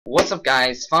What's up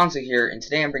guys, Fonzo here, and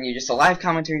today I'm bringing you just a live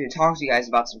commentary to talk to you guys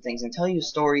about some things and tell you a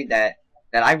story that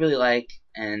I really like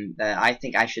and that I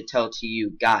think I should tell to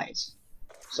you guys.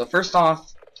 So first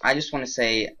off, I just want to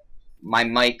say my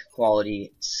mic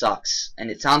quality sucks, and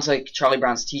it sounds like Charlie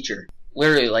Brown's teacher.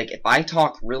 Literally, like, if I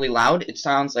talk really loud, it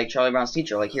sounds like Charlie Brown's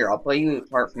teacher. Like, here, I'll play you a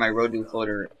part from my Road to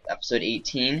Floater episode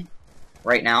 18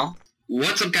 right now.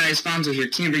 What's up guys, Fonzo here,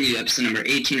 to bring you episode number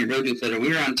 18 of Road to Floater.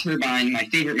 We are on Turbine, my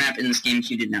favorite map in this game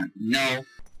if you did not know.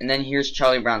 And then here's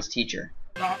Charlie Brown's teacher.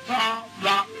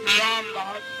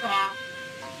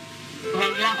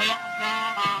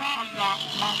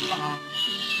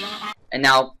 And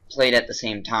now played at the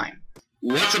same time.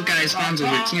 What's up guys, Fonzo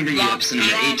here, to bring you episode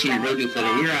number 18 of Road to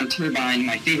Floater. We are on Turbine,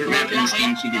 my favorite map in this game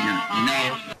if you did not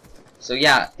know. So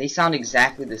yeah, they sound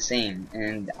exactly the same,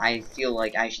 and I feel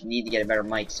like I should need to get a better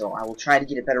mic, so I will try to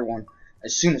get a better one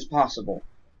as soon as possible.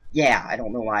 Yeah, I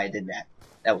don't know why I did that.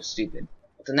 That was stupid.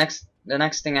 But the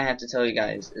next thing I have to tell you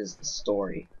guys is the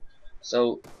story.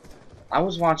 So, I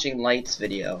was watching Light's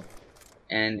video,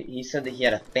 and he said that he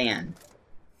had a fan,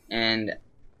 and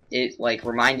it, like,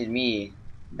 reminded me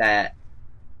that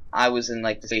I was in,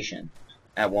 like, the station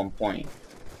at one point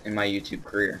in my YouTube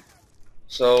career.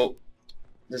 So,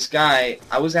 this guy,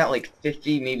 I was at like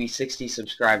 50, maybe 60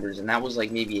 subscribers, and that was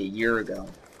like maybe a year ago.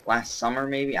 Last summer,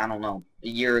 maybe? I don't know. A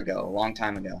year ago, a long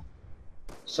time ago.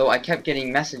 So I kept getting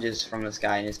messages from this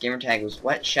guy, and his gamer tag was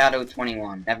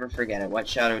WetShadow21. Never forget it,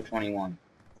 WetShadow21.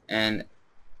 And,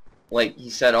 like, he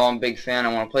said, oh, I'm a big fan,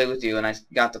 I want to play with you, and I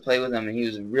got to play with him, and he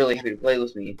was really happy to play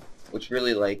with me, which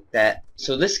really, like, that.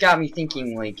 So this got me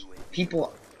thinking, like,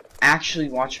 people actually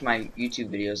watch my YouTube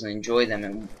videos and enjoy them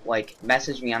and like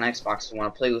message me on Xbox to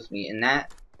want to play with me, and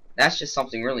that's just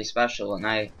something really special, and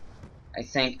I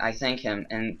thank him,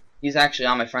 and he's actually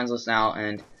on my friends list now,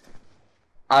 and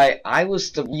I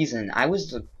was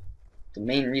the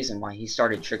main reason why he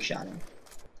started trick shotting.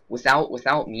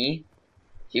 Without me,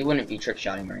 he wouldn't be trick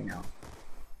shotting right now,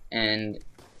 and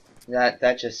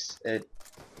that just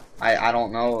I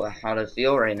don't know how to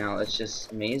feel right now. It's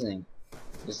just amazing,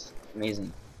 just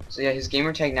amazing. So yeah, his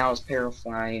gamer tag now is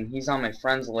Parafly, and he's on my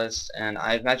friends list, and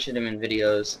I've mentioned him in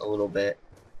videos a little bit,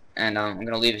 and I'm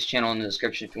going to leave his channel in the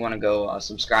description if you want to go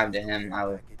subscribe to him. I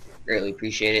would greatly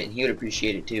appreciate it, and he would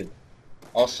appreciate it too.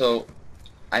 Also,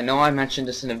 I know I mentioned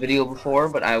this in a video before,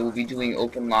 but I will be doing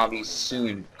open lobbies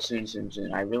soon.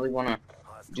 I really want to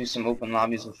do some open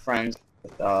lobbies with friends,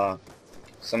 with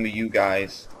some of you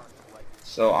guys.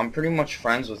 So I'm pretty much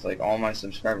friends with like all my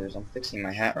subscribers. I'm fixing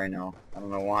my hat right now. I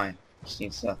don't know why. Just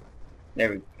need stuff. There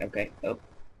we okay. Oh,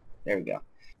 there we go.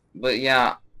 But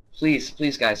yeah, please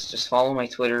guys, just follow my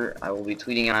Twitter. I will be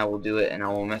tweeting and I will do it, and I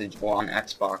will message you on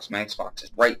Xbox. My Xbox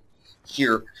is right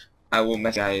here. I will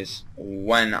message you guys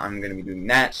when I'm gonna be doing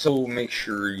that. So make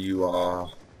sure you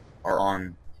are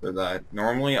on for that.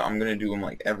 Normally I'm gonna do them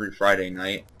like every Friday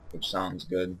night, which sounds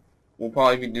good. We'll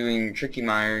probably be doing Tricky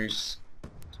Myers,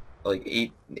 like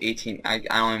 18. I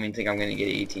don't even think I'm gonna get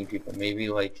 18 people. Maybe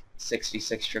like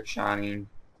 66 trick shotting.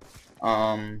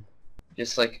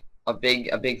 Just like a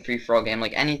big free-for-all game,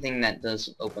 like anything that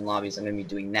does open lobbies. I'm gonna be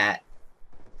doing that,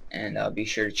 and be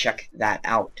sure to check that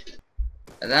out.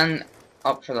 And then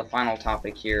up for the final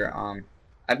topic here.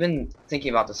 I've been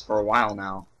thinking about this for a while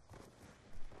now.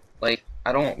 Like,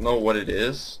 I don't know what it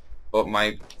is, but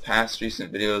my past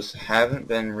recent videos haven't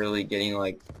been really getting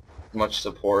like much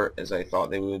support as I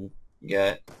thought they would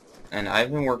get, and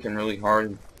I've been working really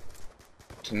hard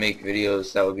to make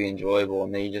videos that would be enjoyable,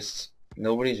 and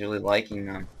nobody's really liking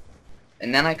them.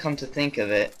 And then I come to think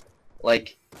of it,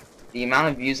 like, the amount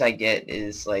of views I get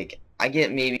is like, I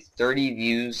get maybe 30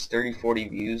 views, 40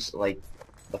 views like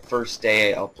the first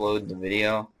day I upload the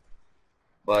video,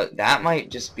 but that might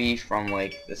just be from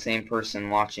like the same person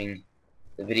watching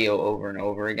the video over and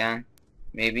over again,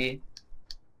 maybe.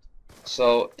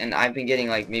 So, and I've been getting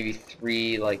like maybe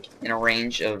 3, like in a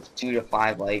range of 2 to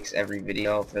 5 likes every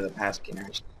video for the past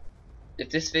generation. If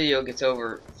this video gets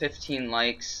over 15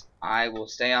 likes, I will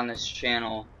stay on this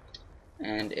channel,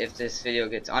 and if this video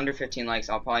gets under 15 likes,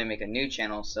 I'll probably make a new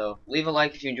channel. So leave a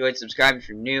like if you enjoyed, subscribe if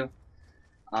you're new.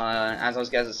 As always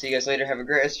guys, I'll see you guys later. Have a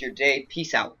great rest of your day.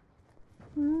 Peace out.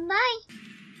 Bye. On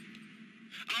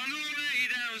the way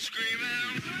down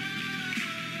screaming.